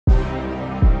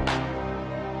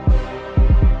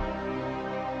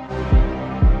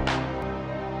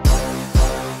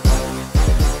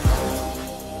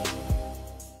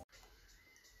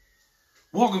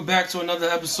Welcome back to another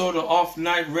episode of Off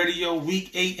Night Radio, Week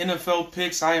 8 NFL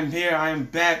Picks. I am here. I am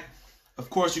back.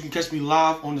 Of course, you can catch me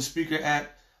live on the speaker app,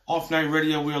 Off Night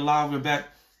Radio. We are live. We're back.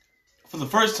 For the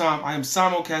first time, I am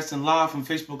simulcasting live from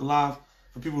Facebook Live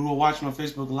for people who are watching on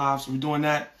Facebook Live. So we're doing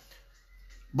that.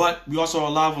 But we also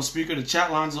are live on speaker. The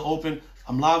chat lines are open.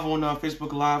 I'm live on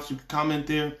Facebook Live, so you can comment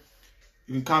there.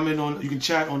 You can comment on, you can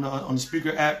chat on the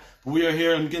speaker app. But we are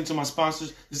here and getting to my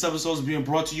sponsors. This episode is being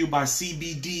brought to you by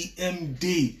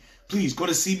CBDMD. Please go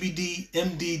to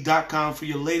CBDMD.com for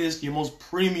your latest, your most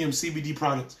premium CBD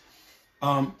products.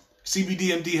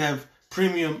 CBDMD have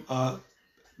premium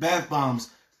bath bombs,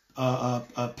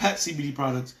 pet CBD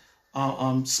products,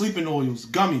 sleeping oils,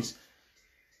 gummies,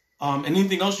 and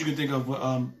anything else you can think of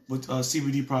with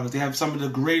CBD products. They have some of the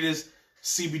greatest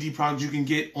CBD products you can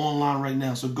get online right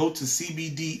now. So go to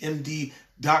CBDMD.com.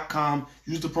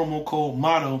 Use the promo code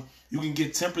Mado. You can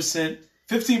get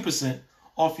 15%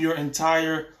 off your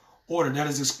entire order. That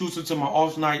is exclusive to my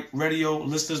Off Night Radio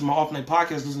listeners, my Off Night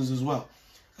podcast listeners as well.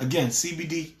 Again,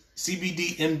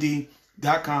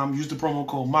 CBDMD.com. Use the promo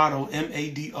code Mado,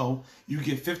 M-A-D-O. You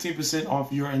get 15%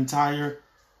 off your entire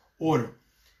order.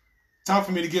 Time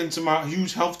for me to get into my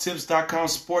hugehealthtips.com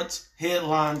sports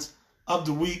headlines of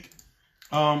the week.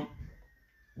 Hold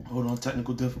on,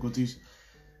 technical difficulties.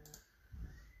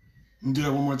 Let me do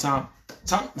that one more time.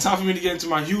 Time for me to get into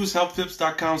my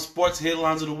hugehealthtips.com sports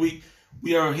headlines of the week.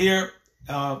 We are here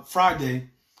Friday.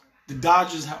 The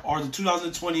Dodgers are the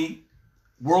 2020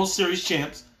 World Series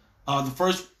champs. The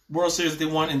first World Series they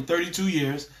won in 32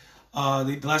 years.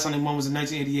 The last time they won was in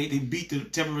 1988. They beat the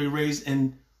Tampa Bay Rays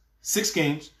in 6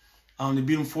 games. They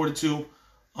beat them 4-2.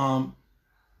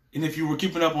 And if you were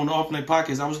keeping up on the Off Night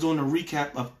podcast, I was doing a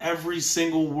recap of every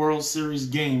single World Series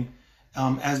game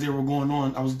as they were going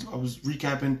on. I was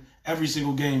recapping every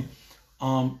single game.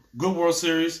 Good World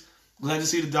Series. Glad to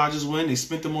see the Dodgers win. They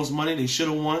spent the most money. They should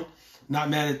have won. Not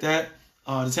mad at that.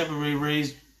 The Tampa Bay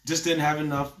Rays just didn't have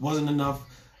enough. Wasn't enough.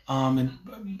 And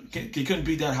they couldn't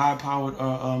beat that high-powered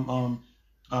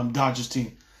Dodgers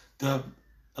team. The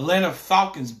Atlanta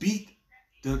Falcons beat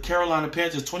the Carolina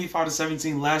Panthers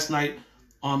 25-17 last night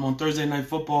on Thursday Night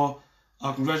Football.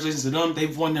 Congratulations to them.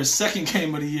 They've won their second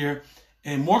game of the year.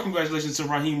 And more congratulations to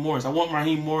Raheem Morris. I want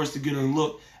Raheem Morris to get a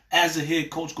look as a head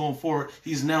coach going forward.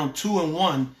 He's now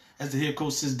 2-1 as the head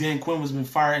coach since Dan Quinn has been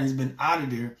fired and has been out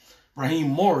of there. Raheem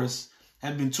Morris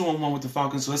had been 2-1 with the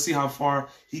Falcons. So let's see how far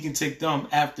he can take them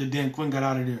after Dan Quinn got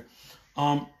out of there.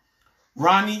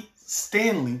 Ronnie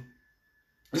Stanley.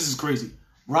 This is crazy.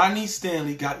 Rodney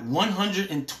Stanley got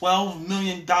 $112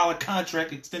 million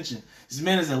contract extension. This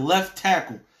man is a left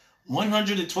tackle.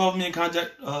 $112 million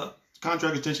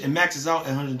contract extension and maxes out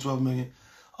at $112 million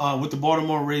with the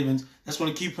Baltimore Ravens. That's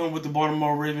going to keep him with the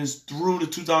Baltimore Ravens through the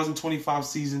 2025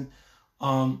 season.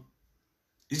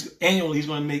 Annually, he's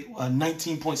going to make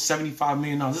 $19.75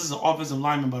 million. This is an offensive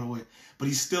lineman, by the way. But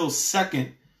he's still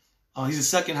second. He's the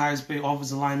second highest paid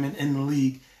offensive lineman in the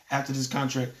league after this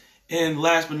contract. And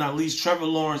last but not least, Trevor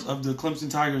Lawrence of the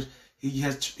Clemson Tigers, he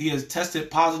has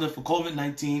tested positive for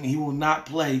COVID-19, and he will not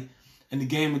play in the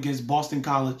game against Boston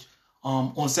College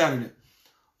on Saturday.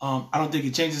 I don't think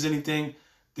it changes anything.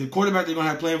 The quarterback they're going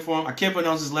to have playing for him, I can't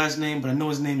pronounce his last name, but I know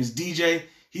his name is DJ.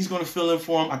 He's going to fill in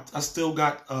for him. I still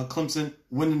got Clemson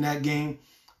winning that game.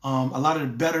 A lot of the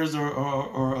bettors or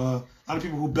a lot of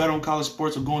people who bet on college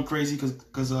sports are going crazy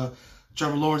because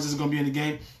Trevor Lawrence is going to be in the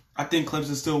game. I think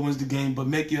Clemson still wins the game, but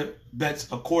make your bets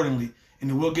accordingly. And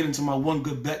then we'll get into my one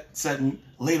good bet setting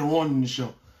later on in the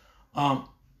show.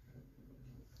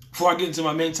 Before I get into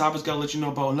my main topics, got to let you know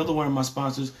about another one of my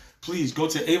sponsors. Please go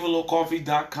to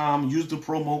avalowcoffee.com, use the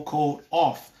promo code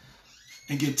OFF,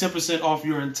 and get 10% off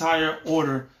your entire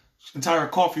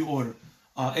coffee order.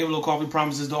 Avalo Coffee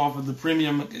promises to offer the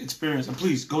premium experience. And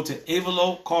please go to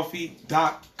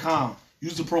avalowcoffee.com,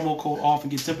 use the promo code OFF,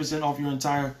 and get 10% off your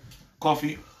entire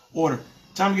coffee order.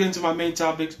 Time to get into my main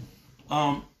topics.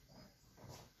 I'm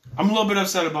a little bit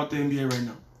upset about the NBA right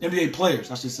now. NBA players,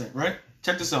 I should say, right?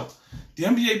 Check this out. The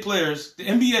NBA players, the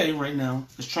NBA right now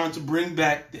is trying to bring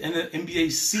back the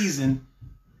NBA season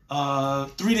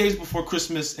 3 days before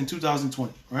Christmas in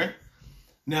 2020, right?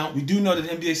 Now, we do know that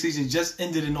the NBA season just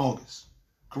ended in August.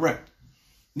 Correct.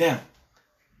 Now,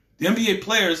 the NBA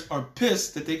players are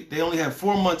pissed that they only have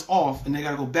 4 months off and they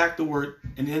got to go back to work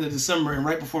in the end of December and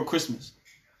right before Christmas.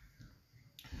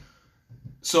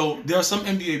 So there are some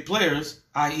NBA players,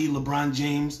 i.e. LeBron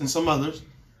James and some others,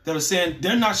 that are saying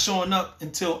they're not showing up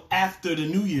until after the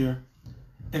new year.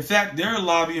 In fact, they're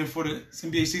lobbying for the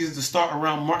NBA season to start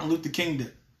around Martin Luther King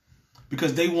Day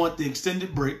because they want the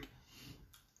extended break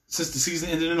since the season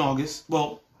ended in August.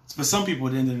 Well, for some people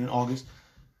it ended in August.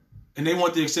 and they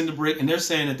want the extended break, and they're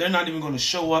saying that they're not even going to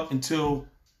show up until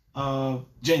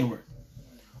January.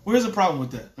 Where's the problem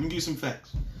with that? Let me give you some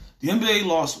facts. The NBA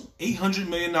lost $800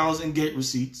 million in gate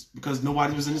receipts because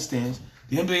nobody was in the stands.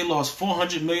 The NBA lost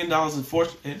 $400 million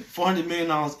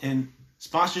in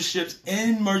sponsorships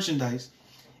and merchandise,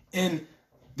 and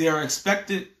they are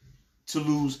expected to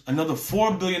lose another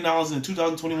 $4 billion in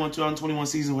the 2021-2021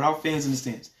 season without fans in the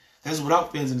stands. That's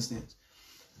without fans in the stands.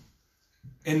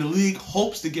 And the league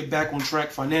hopes to get back on track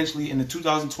financially in the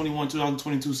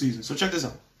 2021-2022 season. So check this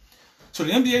out. So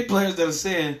the NBA players that are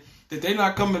saying that they're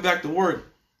not coming back to work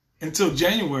until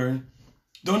January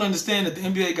don't understand that the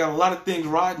NBA got a lot of things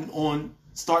riding on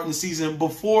starting the season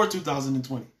before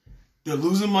 2020. They're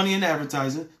losing money in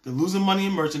advertising. They're losing money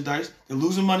in merchandise. They're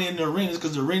losing money in the arenas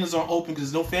because the arenas aren't open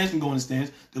because no fans can go in the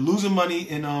stands. They're losing money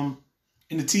in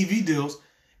the TV deals.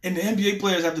 And the NBA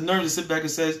players have the nerve to sit back and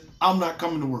say, I'm not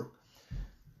coming to work.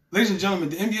 Ladies and gentlemen,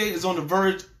 the NBA is on the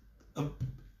verge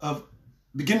of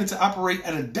beginning to operate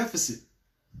at a deficit,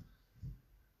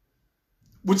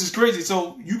 which is crazy.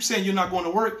 So you saying you're not going to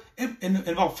work in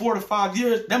about 4 to 5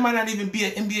 years, that might not even be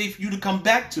an NBA for you to come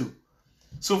back to.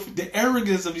 So the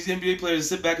arrogance of these NBA players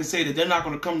to sit back and say that they're not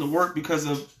going to come to work because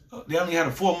of they only had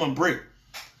a 4-month break.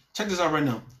 Check this out right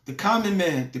now. The common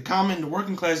man, the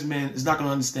working class man is not going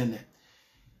to understand that.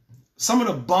 Some of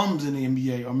the bums in the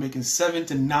NBA are making $7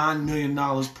 to $9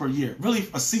 million per year. Really,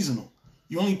 a seasonal.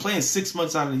 You're only playing 6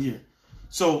 months out of the year.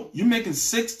 So you're making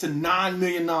 $6 to $9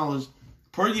 million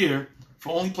per year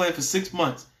for only playing for 6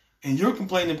 months. And you're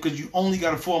complaining because you only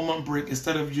got a 4-month break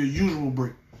instead of your usual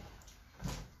break.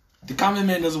 The common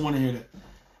man doesn't want to hear that.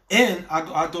 And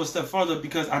I'll go a step further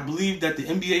because I believe that the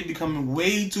NBA becoming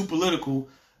way too political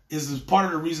is part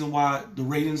of the reason why the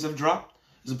ratings have dropped.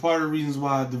 Is a part of the reasons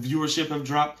why the viewership have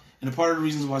dropped. And a part of the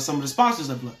reasons why some of the sponsors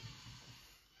have left.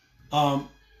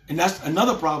 And that's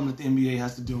another problem that the NBA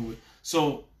has to deal with.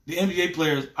 So the NBA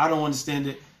players, I don't understand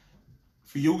it.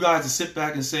 For you guys to sit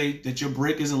back and say that your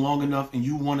break isn't long enough and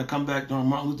you want to come back during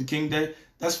Martin Luther King Day,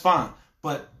 that's fine.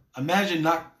 But imagine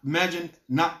not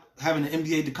having an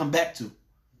NBA to come back to.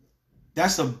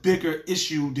 That's a bigger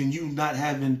issue than you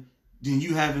having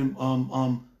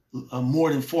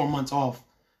more than 4 months off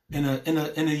in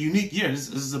a unique year. This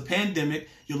is a pandemic.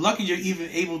 You're lucky you're even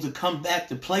able to come back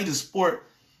to play the sport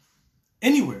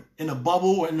anywhere, in a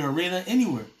bubble or in the arena,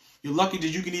 anywhere. You're lucky that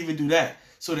you can even do that.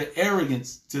 So the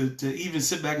arrogance to even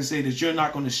sit back and say that you're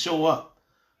not going to show up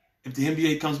if the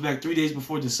NBA comes back 3 days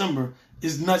before December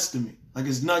is nuts to me. Like,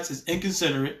 it's nuts. It's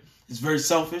inconsiderate. It's very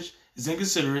selfish. It's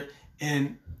inconsiderate.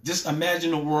 And just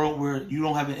imagine a world where you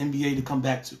don't have an NBA to come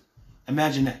back to.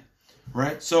 Imagine that,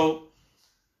 right? So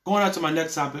going on to my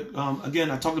next topic,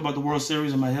 again, I talked about the World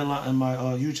Series in my headline and my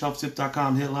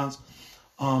hugehealthtips.com headlines.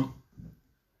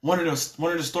 One of the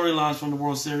storylines from the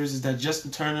World Series is that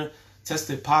Justin Turner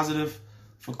tested positive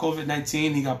for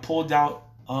COVID-19. He got pulled out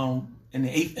in the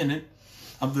 8th inning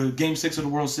of the Game 6 of the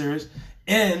World Series.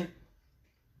 And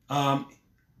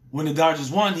when the Dodgers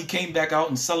won, he came back out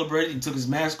and celebrated. He took his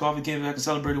mask off. He came back and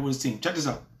celebrated with his team. Check this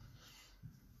out.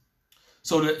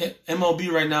 So the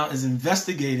MLB right now is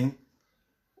investigating.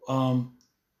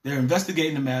 They're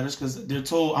investigating the matters because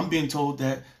I'm being told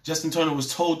that Justin Turner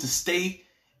was told to stay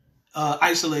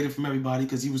isolated from everybody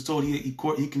because he was told he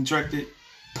contracted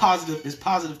his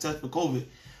positive test for COVID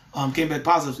came back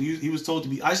positive. So he was told to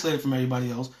be isolated from everybody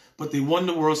else. But they won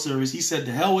the World Series. He said,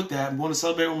 "To hell with that. I'm going to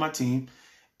celebrate with my team,"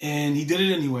 and he did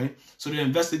it anyway. So they're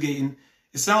investigating.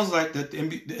 It sounds like that the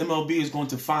MLB is going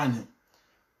to fine him.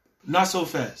 Not so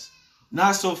fast.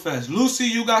 Not so fast. Lucy,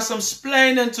 you got some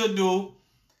splaining to do.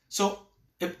 So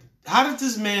how did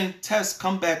this man test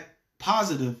come back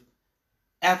positive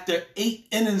after 8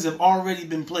 innings have already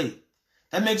been played?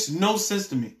 That makes no sense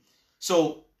to me.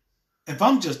 So if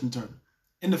I'm Justin Turner,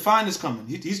 and the fine is coming,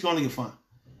 he's going to get fined.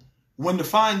 When the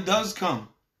fine does come,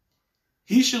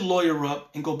 he should lawyer up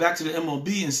and go back to the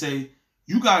MLB and say,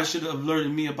 you guys should have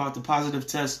alerted me about the positive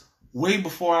test way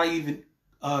before I even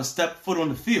stepped foot on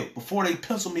the field, before they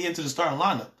penciled me into the starting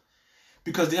lineup.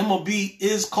 Because the MLB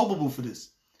is culpable for this.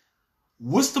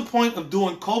 What's the point of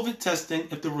doing COVID testing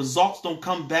if the results don't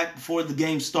come back before the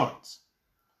game starts?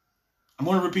 I'm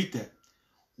going to repeat that.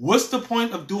 What's the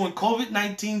point of doing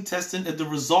COVID-19 testing if the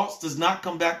results does not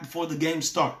come back before the game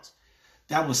starts?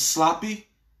 That was sloppy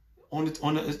on the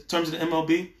in terms of the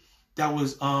MLB. That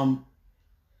was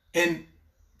and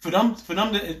for them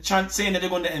to saying that they're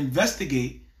going to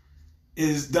investigate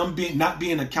is them not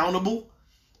being accountable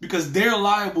because they're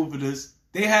liable for this.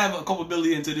 They have a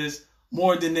culpability into this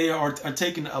more than they are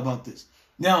taking about this.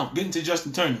 Now, getting to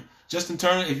Justin Turner. Justin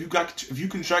Turner, if you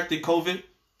contracted COVID,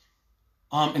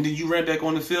 and then you ran back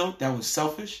on the field, that was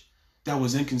selfish. that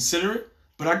was inconsiderate.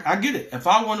 But I get it. If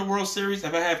I won the World Series,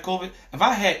 if I have COVID, if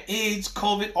I had AIDS,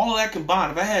 COVID, all of that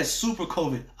combined, if I had super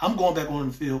COVID, I'm going back on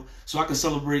the field so I can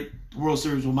celebrate the World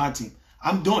Series with my team.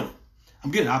 I'm doing it. I'm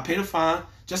getting it. I'll pay the fine.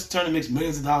 Just Turner makes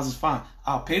millions of dollars is fine.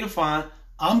 I'll pay the fine.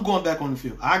 I'm going back on the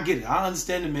field. I get it. I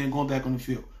understand the man going back on the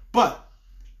field. But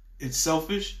it's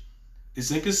selfish. It's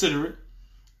inconsiderate.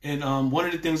 And one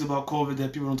of the things about COVID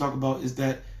that people don't talk about is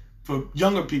that for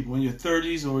younger people in your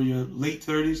 30s or your late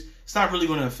 30s, it's not really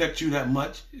going to affect you that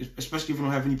much, especially if you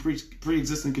don't have any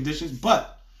pre-existing conditions.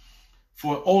 But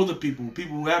for older people,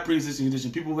 people who have pre-existing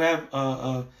conditions, people who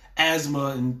have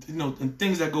asthma and and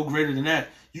things that go greater than that,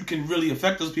 you can really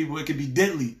affect those people. It could be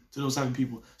deadly to those type of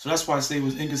people. So that's why I say it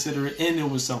was inconsiderate and it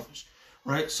was selfish,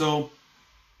 right? So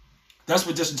that's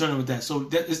what Justin Turner with that. So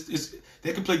that is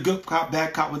they can play good cop,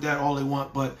 bad cop with that all they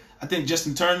want, but I think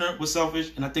Justin Turner was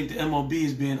selfish, and I think the MLB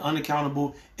is being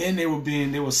unaccountable, and they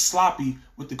were sloppy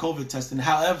with the COVID testing.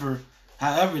 However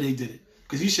they did it,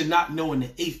 because he should not know in the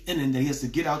 8th inning that he has to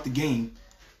get out the game,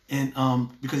 and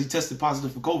because he tested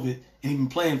positive for COVID, and he's been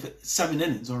playing for 7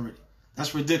 innings already.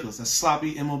 That's ridiculous. That's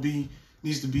sloppy. MLB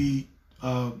needs to be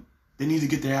they need to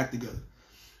get their act together.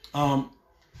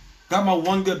 Got my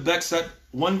one good bet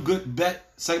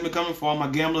segment coming for all my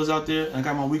gamblers out there, and I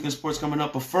got my weekend sports coming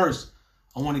up. But first,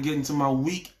 I want to get into my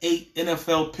Week 8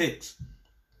 NFL picks.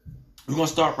 We're going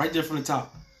to start right there from the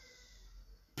top.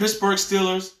 Pittsburgh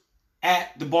Steelers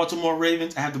at the Baltimore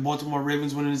Ravens. I have the Baltimore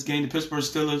Ravens winning this game. The Pittsburgh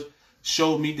Steelers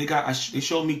showed me they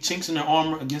showed me chinks in their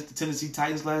armor against the Tennessee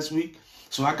Titans last week.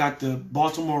 So I got the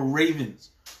Baltimore Ravens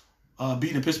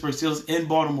beating the Pittsburgh Steelers in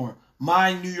Baltimore.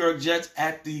 My New York Jets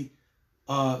at the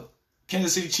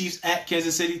Kansas City Chiefs at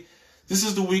Kansas City. This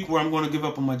is the week where I'm going to give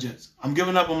up on my Jets. I'm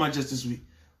giving up on my Jets this week.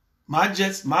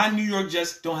 My New York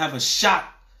Jets don't have a shot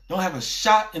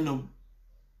in the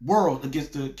world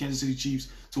against the Kansas City Chiefs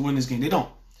to win this game. They don't.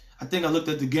 I think I looked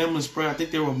at the gambling spread. I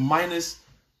think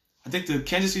the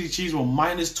Kansas City Chiefs were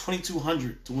minus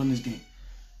 2,200 to win this game.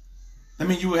 I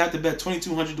mean, you would have to bet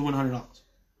 2,200 to win $100.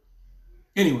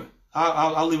 Anyway,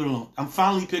 I'll leave it alone. I'm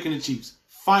finally picking the Chiefs.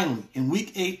 Finally, in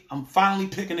Week 8, I'm finally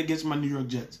picking against my New York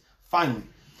Jets. Finally.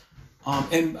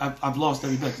 And I've lost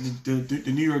every bet.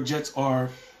 The New York Jets are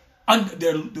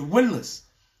they're winless.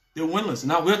 They're winless. And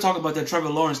now we'll talk about that Trevor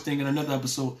Lawrence thing in another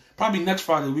episode. Probably next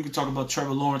Friday we can talk about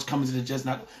Trevor Lawrence coming to the Jets,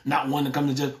 not wanting to come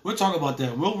to the Jets. We'll talk about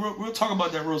that. We'll talk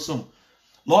about that real soon.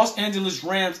 Los Angeles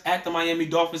Rams at the Miami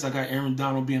Dolphins. I got Aaron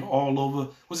Donald being all over.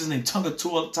 What's his name? Tunga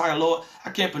Tagovailoa.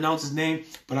 I can't pronounce his name,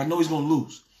 but I know he's going to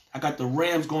lose. I got the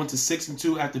Rams going to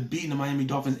 6-2 after beating the Miami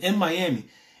Dolphins in Miami.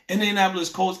 Indianapolis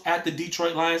Colts at the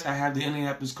Detroit Lions. I have the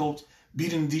Indianapolis Colts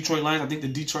beating the Detroit Lions. I think the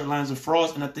Detroit Lions are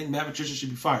frauds, and I think Matt Patricia should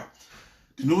be fired.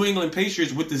 The New England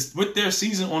Patriots with their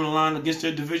season on the line against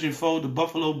their division foe, the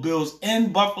Buffalo Bills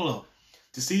in Buffalo.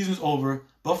 The season's over.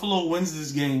 Buffalo wins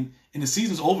this game, and the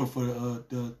season's over for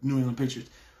the New England Patriots.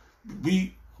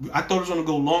 I thought it was going to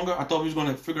go longer. I thought we was going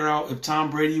to figure out if Tom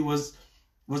Brady was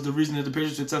the reason that the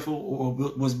Patriots were successful, or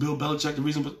was Bill Belichick the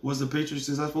reason was the Patriots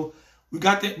successful. We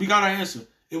got our answer.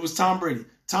 It was Tom Brady.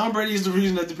 Tom Brady is the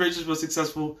reason that the Patriots were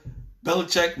successful.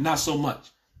 Belichick, not so much.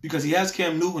 Because he has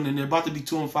Cam Newton, and they're about to be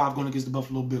 2-5 going against the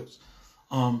Buffalo Bills.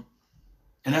 And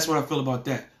that's what I feel about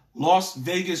that. Las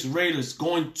Vegas Raiders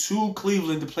going to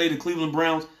Cleveland to play the Cleveland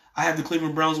Browns. I have the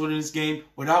Cleveland Browns winning this game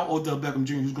without Odell Beckham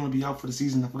Jr., who's going to be out for the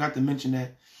season. I forgot to mention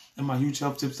that in my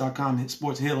hugehealthtips.com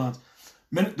sports headlines.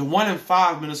 The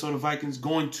 1-5 Minnesota Vikings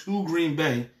going to Green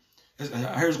Bay. I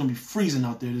heard it's going to be freezing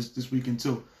out there this weekend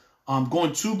too.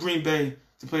 Going to Green Bay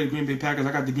to play the Green Bay Packers.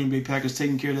 I got the Green Bay Packers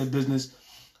taking care of their business.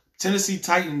 Tennessee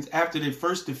Titans, after their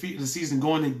first defeat of the season,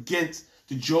 going against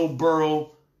the Joe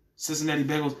Burrow Cincinnati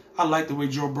Bengals. I like the way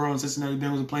Joe Burrow and Cincinnati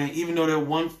Bengals are playing. Even though they're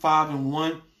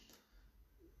 1-5-1,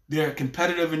 they're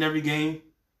competitive in every game.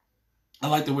 I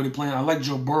like the way they're playing. I like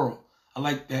Joe Burrow. I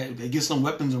like that they get some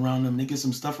weapons around them. They get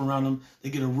some stuff around them. They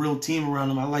get a real team around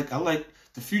them. I like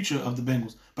the future of the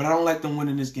Bengals. But I don't like them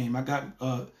winning this game. I got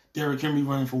Derrick Henry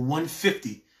running for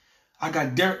 150. I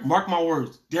got mark my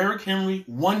words, Derrick Henry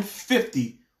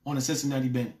 150 on the Cincinnati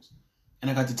Bengals. And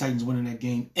I got the Titans winning that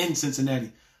game in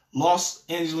Cincinnati. Los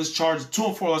Angeles Chargers,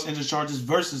 2-4 Los Angeles Chargers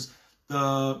versus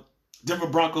the Denver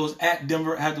Broncos at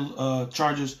Denver. I had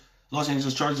the Los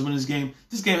Angeles Chargers winning this game.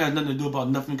 This game has nothing to do about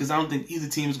nothing because I don't think either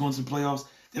team is going to the playoffs.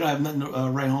 They don't have nothing to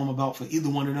write home about for either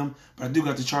one of them. But I do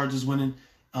got the Chargers winning,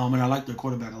 and I like their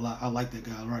quarterback a lot. I like that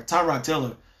guy. All right, Tyrod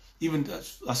Taylor, even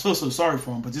I feel so sorry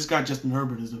for him, but this guy Justin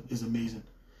Herbert is amazing.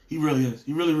 He really is.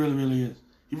 He really, really, really is.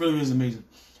 He really is amazing.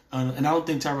 And I don't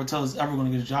think Tyrod Taylor is ever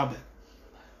going to get a job back.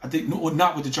 I think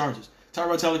not with the Chargers.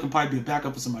 Tyrod Taylor can probably be a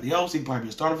backup for somebody else. He can probably be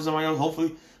a starter for somebody else,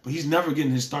 hopefully. But he's never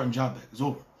getting his starting job back. It's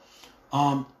over.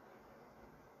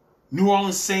 New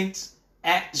Orleans Saints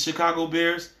at the Chicago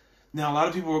Bears. Now, a lot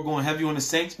of people are going heavy on the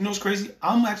Saints. You know what's crazy?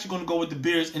 I'm actually going to go with the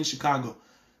Bears in Chicago.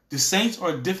 The Saints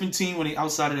are a different team when they're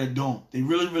outside of that dome. They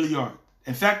really, really are.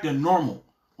 In fact, they're normal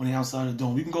when they're outside of the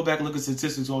dome. You can go back and look at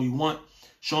statistics all you want.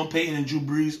 Sean Payton and Drew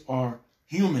Brees are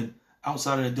human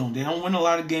outside of the dome. They don't win a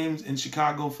lot of games in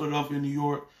Chicago, Philadelphia, New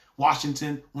York,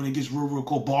 Washington when it gets real, real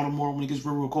cold. Baltimore when it gets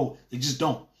real, real cold. They just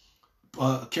don't.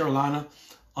 Carolina.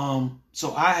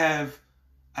 So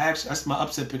that's my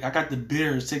upset pick. I got the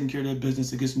Bears taking care of their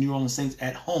business against New Orleans Saints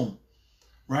at home,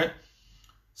 right?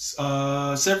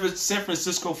 San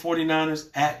Francisco 49ers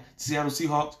at Seattle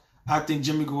Seahawks. I think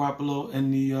Jimmy Garoppolo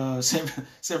and the I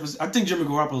think Jimmy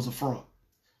Garoppolo's a fraud.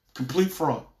 Complete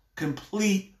fraud.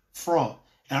 Complete fraud.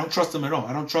 And I don't trust him at all.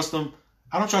 I don't trust him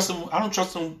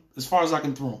as far as I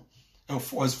can throw him.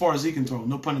 Or as far as he can throw,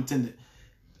 no pun intended.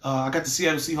 I got the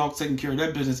Seattle Seahawks taking care of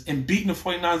their business and beating the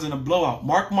 49ers in a blowout.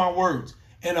 Mark my words.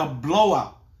 In a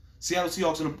blowout. Seattle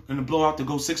Seahawks in a blowout to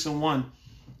go 6-1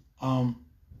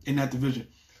 in that division.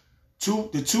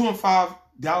 The 2-5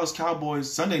 Dallas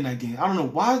Cowboys Sunday night game. I don't know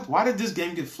why did this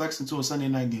game get flexed into a Sunday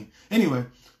night game. Anyway,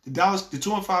 the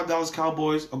 2-5 Dallas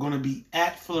Cowboys are going to be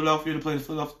at Philadelphia to play the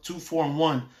Philadelphia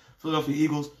 2-4-1 Philadelphia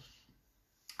Eagles.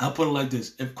 I'll put it like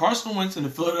this: if Carson Wentz and the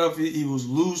Philadelphia Eagles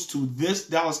lose to this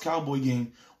Dallas Cowboy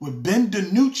game with Ben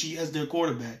DiNucci as their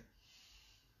quarterback,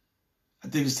 I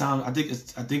think it's time. I think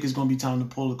it's going to be time to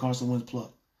pull the Carson Wentz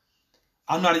plug.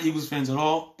 I'm not an Eagles fan at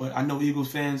all, but I know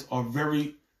Eagles fans are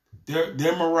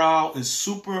their morale is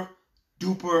super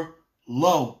duper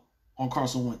low on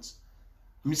Carson Wentz.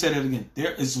 Let me say that again.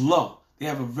 It's low. They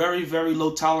have a very, very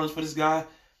low tolerance for this guy,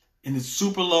 and it's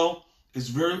super low. It's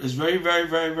very, very,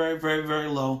 very, very, very, very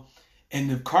low.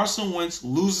 And if Carson Wentz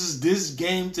loses this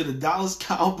game to the Dallas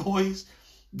Cowboys,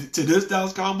 with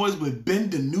Ben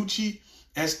DiNucci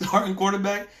as starting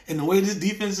quarterback, and the way this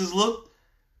defense has looked,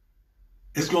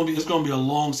 it's gonna be a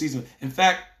long season. In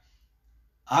fact,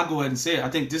 I'll go ahead and say it. I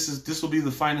think this will be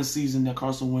the final season that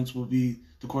Carson Wentz will be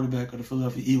the quarterback of the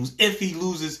Philadelphia Eagles if he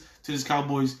loses to this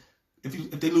Cowboys.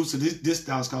 If they lose to this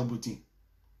Dallas Cowboy team,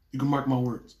 you can mark my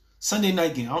words. Sunday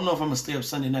night game. I don't know if I'm gonna stay up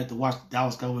Sunday night to watch the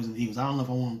Dallas Cowboys and the Eagles. I don't know if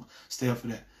I want to stay up for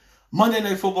that. Monday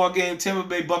night football game. Tampa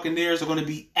Bay Buccaneers are going to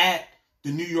be at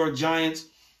the New York Giants.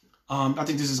 I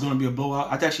think this is going to be a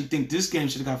blowout. I actually think this game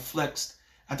should have got flexed.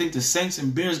 I think the Saints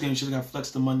and Bears game should have got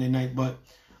flexed to Monday night, but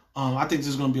I think this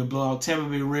is going to be a blowout. Tampa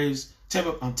Bay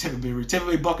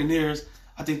Buccaneers.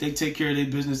 I think they take care of their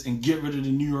business and get rid of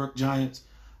the New York Giants.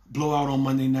 Blowout on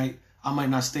Monday night. I might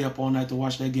not stay up all night to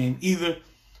watch that game either.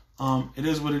 It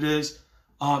is what it is.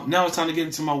 Now it's time to get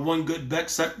into my one good bet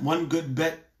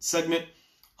segment.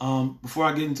 Before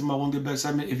I get into my one good bet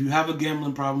segment, if you have a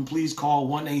gambling problem, please call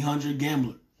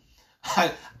 1-800-GAMBLER.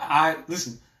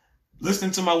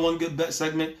 Listen to my one good bet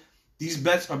segment. These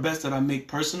bets are bets that I make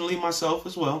personally myself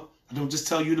as well. I don't just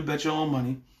tell you to bet your own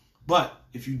money. But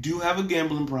if you do have a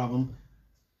gambling problem,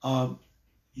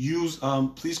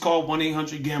 please call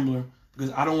 1-800-GAMBLER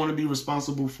because I don't want to be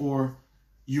responsible for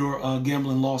your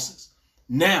gambling losses.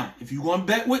 Now, if you want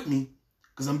to bet with me,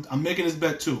 because I'm making this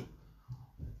bet too.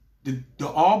 The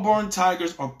Auburn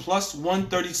Tigers are plus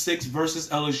 136 versus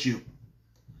LSU.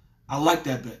 I like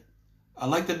that bet. I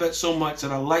like that bet so much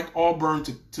that I like Auburn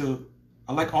to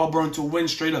win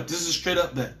straight up. This is a straight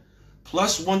up bet.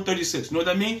 Plus 136. You know what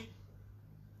that means?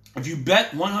 If you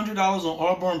bet $100 on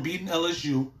Auburn beating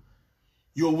LSU,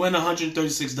 you'll win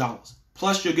 $136.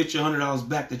 Plus, you'll get your $100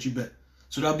 back that you bet.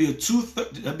 So that'll be a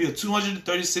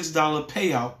 $236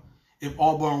 payout if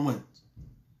Auburn wins.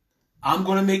 I'm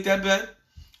going to make that bet.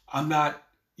 I'm not,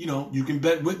 you can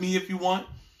bet with me if you want,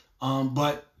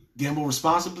 but gamble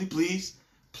responsibly, please.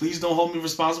 Please don't hold me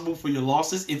responsible for your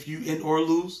losses if you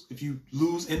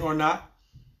lose in or not.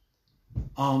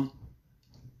 I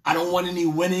don't want any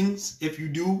winnings if you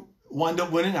do wind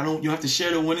up winning. You have to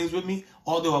share the winnings with me.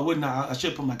 Although I would not, I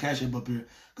should put my cash app up here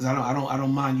because I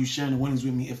don't mind you sharing the winnings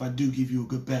with me if I do give you a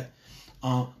good bet.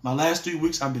 My last 3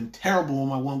 weeks I've been terrible on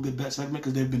my one good bet segment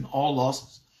because they've been all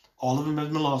losses. All of them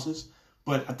have been losses.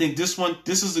 But I think this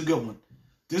is a good one.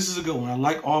 This is a good one. I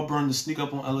like Auburn to sneak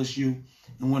up on LSU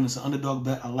and when it's an underdog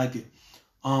bet. I like it.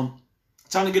 Time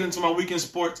to get into my weekend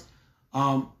sports.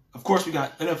 Of course, we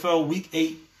got NFL Week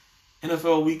 8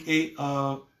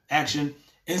 action,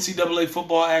 NCAA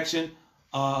football action,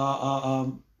 a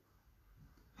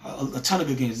ton of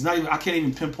good games. I can't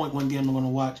even pinpoint one game I'm going to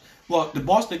watch. Well, the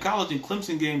Boston College and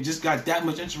Clemson game just got that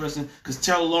much interesting because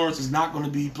Trevor Lawrence is not going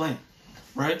to be playing,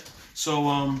 right?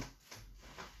 So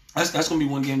that's going to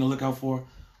be one game to look out for.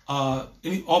 All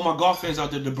my golf fans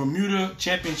out there, the Bermuda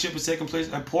Championship is taking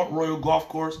place at Port Royal Golf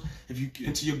Course. If you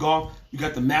into your golf, you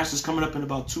got the Masters coming up in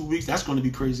about 2 weeks. That's going to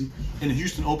be crazy. And the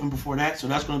Houston Open before that, so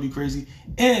that's going to be crazy.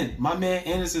 And my man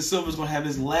Anderson Silva is going to have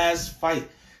his last fight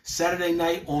Saturday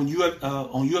night on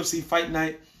UFC Fight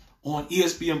Night on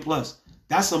ESPN Plus.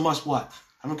 That's a must watch.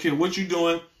 I don't care what you're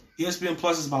doing. ESPN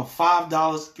Plus is about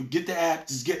 $5. You get the app.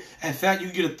 In fact, you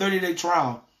can get a 30-day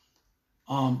trial.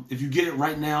 If you get it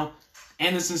right now.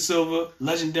 Anderson Silva,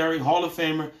 legendary Hall of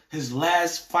Famer, his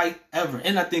last fight ever.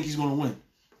 And I think he's going to win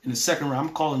in the second round.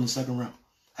 I'm calling the second round.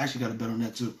 I actually got a bet on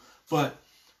that too. But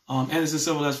Anderson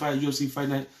Silva, last fight, UFC Fight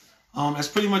Night. That's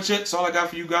pretty much it. That's all I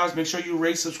got for you guys. Make sure you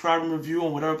rate, subscribe, and review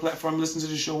on whatever platform you listen to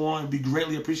the show on. It'd be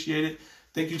greatly appreciated.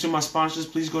 Thank you to my sponsors.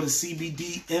 Please go to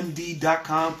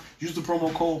cbdmd.com. Use the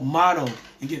promo code Mado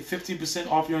and get 15%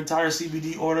 off your entire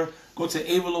CBD order. Go to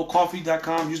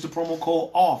avalowcoffee.com. Use the promo code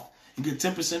OFF. And get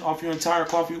 10% off your entire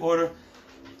coffee order.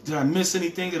 Did I miss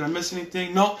anything?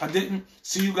 No, I didn't.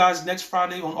 See you guys next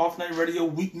Friday on Off Night Radio,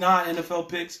 Week 9 NFL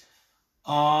picks.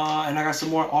 And I got some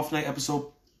more Off Night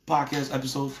podcast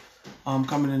episodes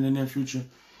coming in the near future.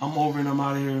 I'm over and I'm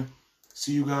out of here.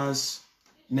 See you guys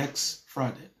next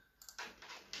Friday.